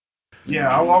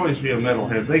Yeah, I'll always be a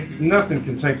metalhead. Nothing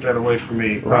can take that away from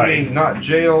me. Right. I mean, not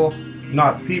jail,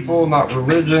 not people, not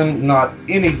religion, not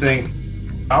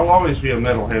anything. I'll always be a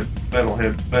metalhead,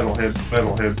 metalhead, metalhead,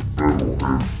 metalhead,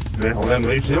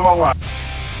 metalhead, metalhead.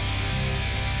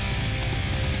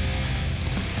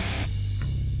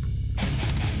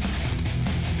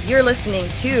 You're listening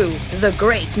to the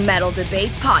Great Metal Debate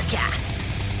Podcast.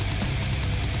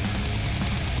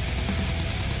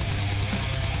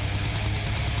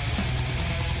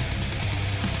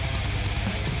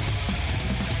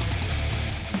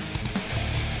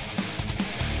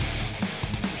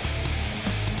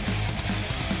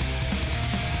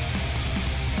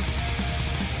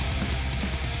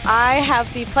 I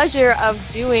have the pleasure of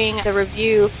doing the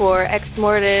review for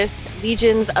Exmortus,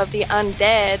 Legions of the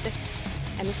Undead,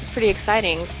 and this is pretty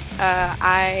exciting.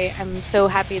 I am so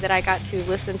happy that I got to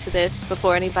listen to this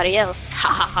before anybody else. Ha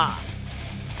ha ha.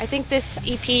 I think this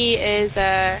EP is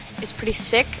pretty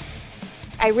sick.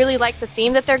 I really like the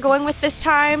theme that they're going with this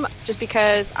time, just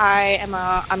because I'm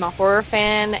a horror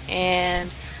fan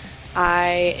and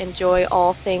I enjoy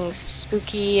all things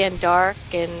spooky and dark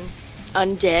and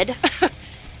undead.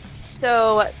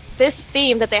 So this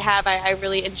theme that they have, I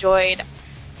really enjoyed.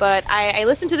 But I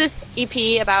listened to this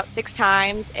EP about 6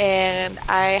 times, and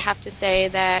I have to say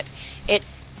that it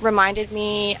reminded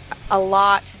me a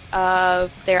lot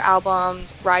of their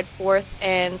albums Ride Forth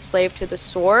and Slave to the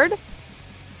Sword.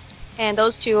 And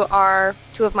those two are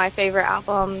two of my favorite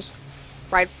albums.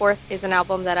 Ride Forth is an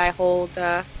album that I hold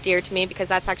dear to me because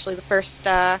that's actually the first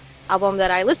album that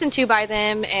I listened to by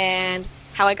them, and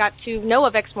how I got to know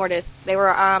of Exmortus. They were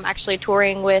actually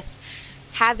touring with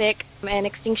Havoc and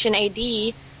Extinction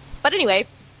AD. But anyway,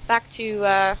 back to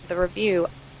the review.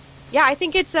 Yeah, I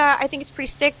think it's pretty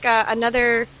sick.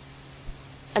 Another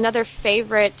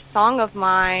favorite song of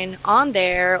mine on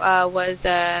there was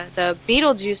the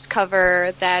Beetlejuice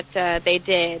cover that they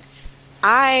did.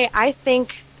 I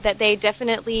think that they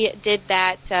definitely did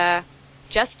that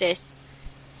justice,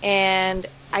 and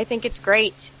I think it's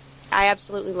great. I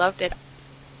absolutely loved it.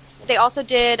 They also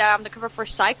did the cover for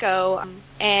Psycho,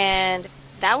 and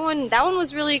that one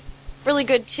was really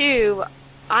good too.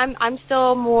 I'm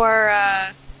still more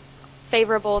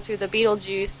favorable to the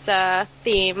Beetlejuice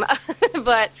theme,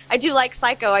 but I do like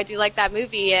Psycho. I do like that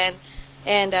movie, and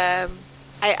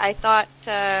I thought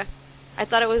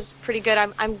it was pretty good.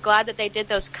 I'm glad that they did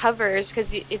those covers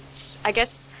because it's I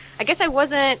guess I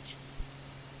wasn't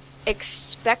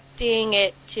expecting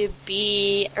it to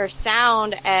be or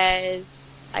sound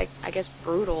as I guess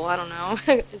brutal. I don't know,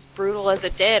 as brutal as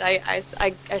it did. I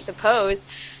suppose.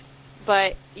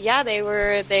 But yeah, they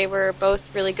were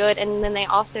both really good. And then they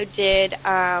also did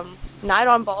Night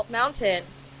on Bald Mountain,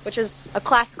 which is a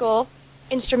classical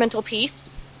instrumental piece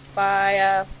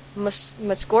by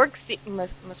Mussorgsky.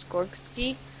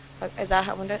 Is that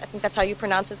how I think that's how you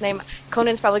pronounce his name?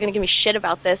 Conan's probably going to give me shit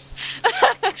about this,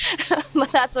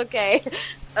 but that's okay.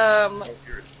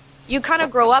 You kind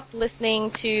of grow up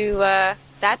listening to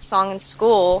that song in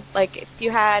school. Like, if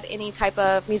you had any type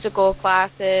of musical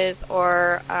classes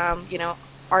or,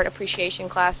 art appreciation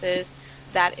classes,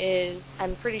 that is,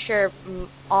 I'm pretty sure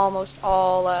almost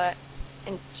all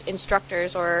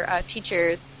instructors or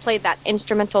teachers played that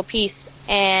instrumental piece.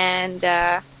 And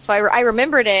so I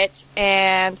remembered it,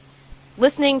 and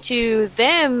listening to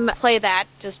them play that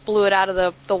just blew it out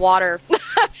of the water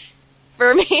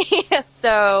for me.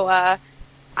 So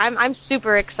I'm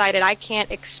super excited. I can't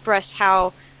express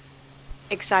how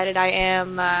excited I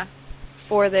am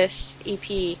for this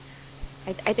EP.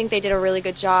 I think they did a really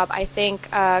good job. I think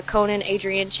Conan,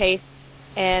 Adrian, Chase,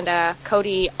 and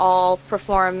Cody all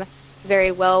perform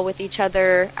very well with each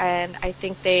other, and I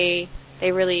think they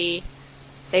really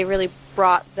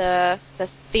brought the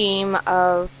theme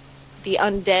of the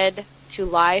undead to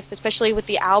life, especially with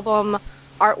the album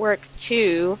artwork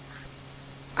too.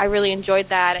 I really enjoyed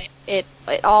that. It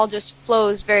all just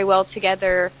flows very well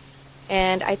together,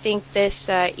 and I think this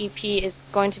EP is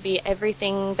going to be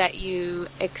everything that you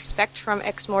expect from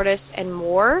Exmortus and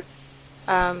more.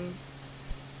 I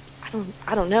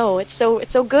don't know. It's so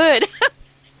good.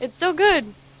 It's so good.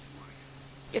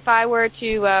 If I were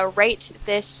to rate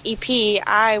this EP,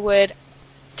 I would,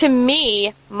 to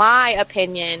me, my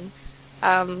opinion,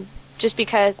 just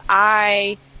because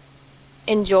I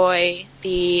enjoy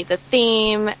the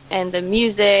theme and the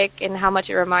music and how much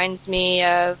it reminds me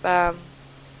of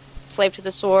Slave to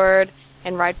the Sword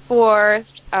and Ride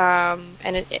Forth,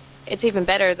 and it's even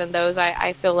better than those.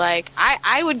 I feel like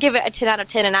I would give it a 10 out of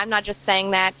 10, and I'm not just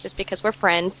saying that just because we're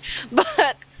friends,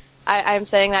 but I'm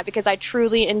saying that because I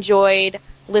truly enjoyed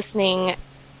listening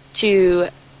to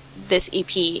this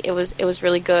EP. It was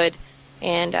really good,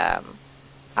 and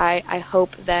I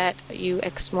hope that you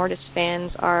Exmortus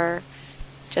fans are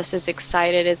just as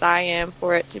excited as I am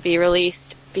for it to be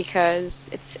released, because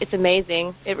it's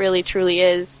amazing. It really truly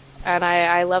is, and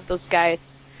I love those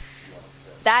guys.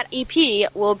 That EP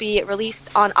will be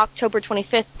released on October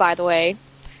 25th, by the way.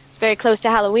 Very close to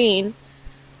Halloween,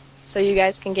 so you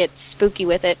guys can get spooky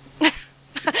with it.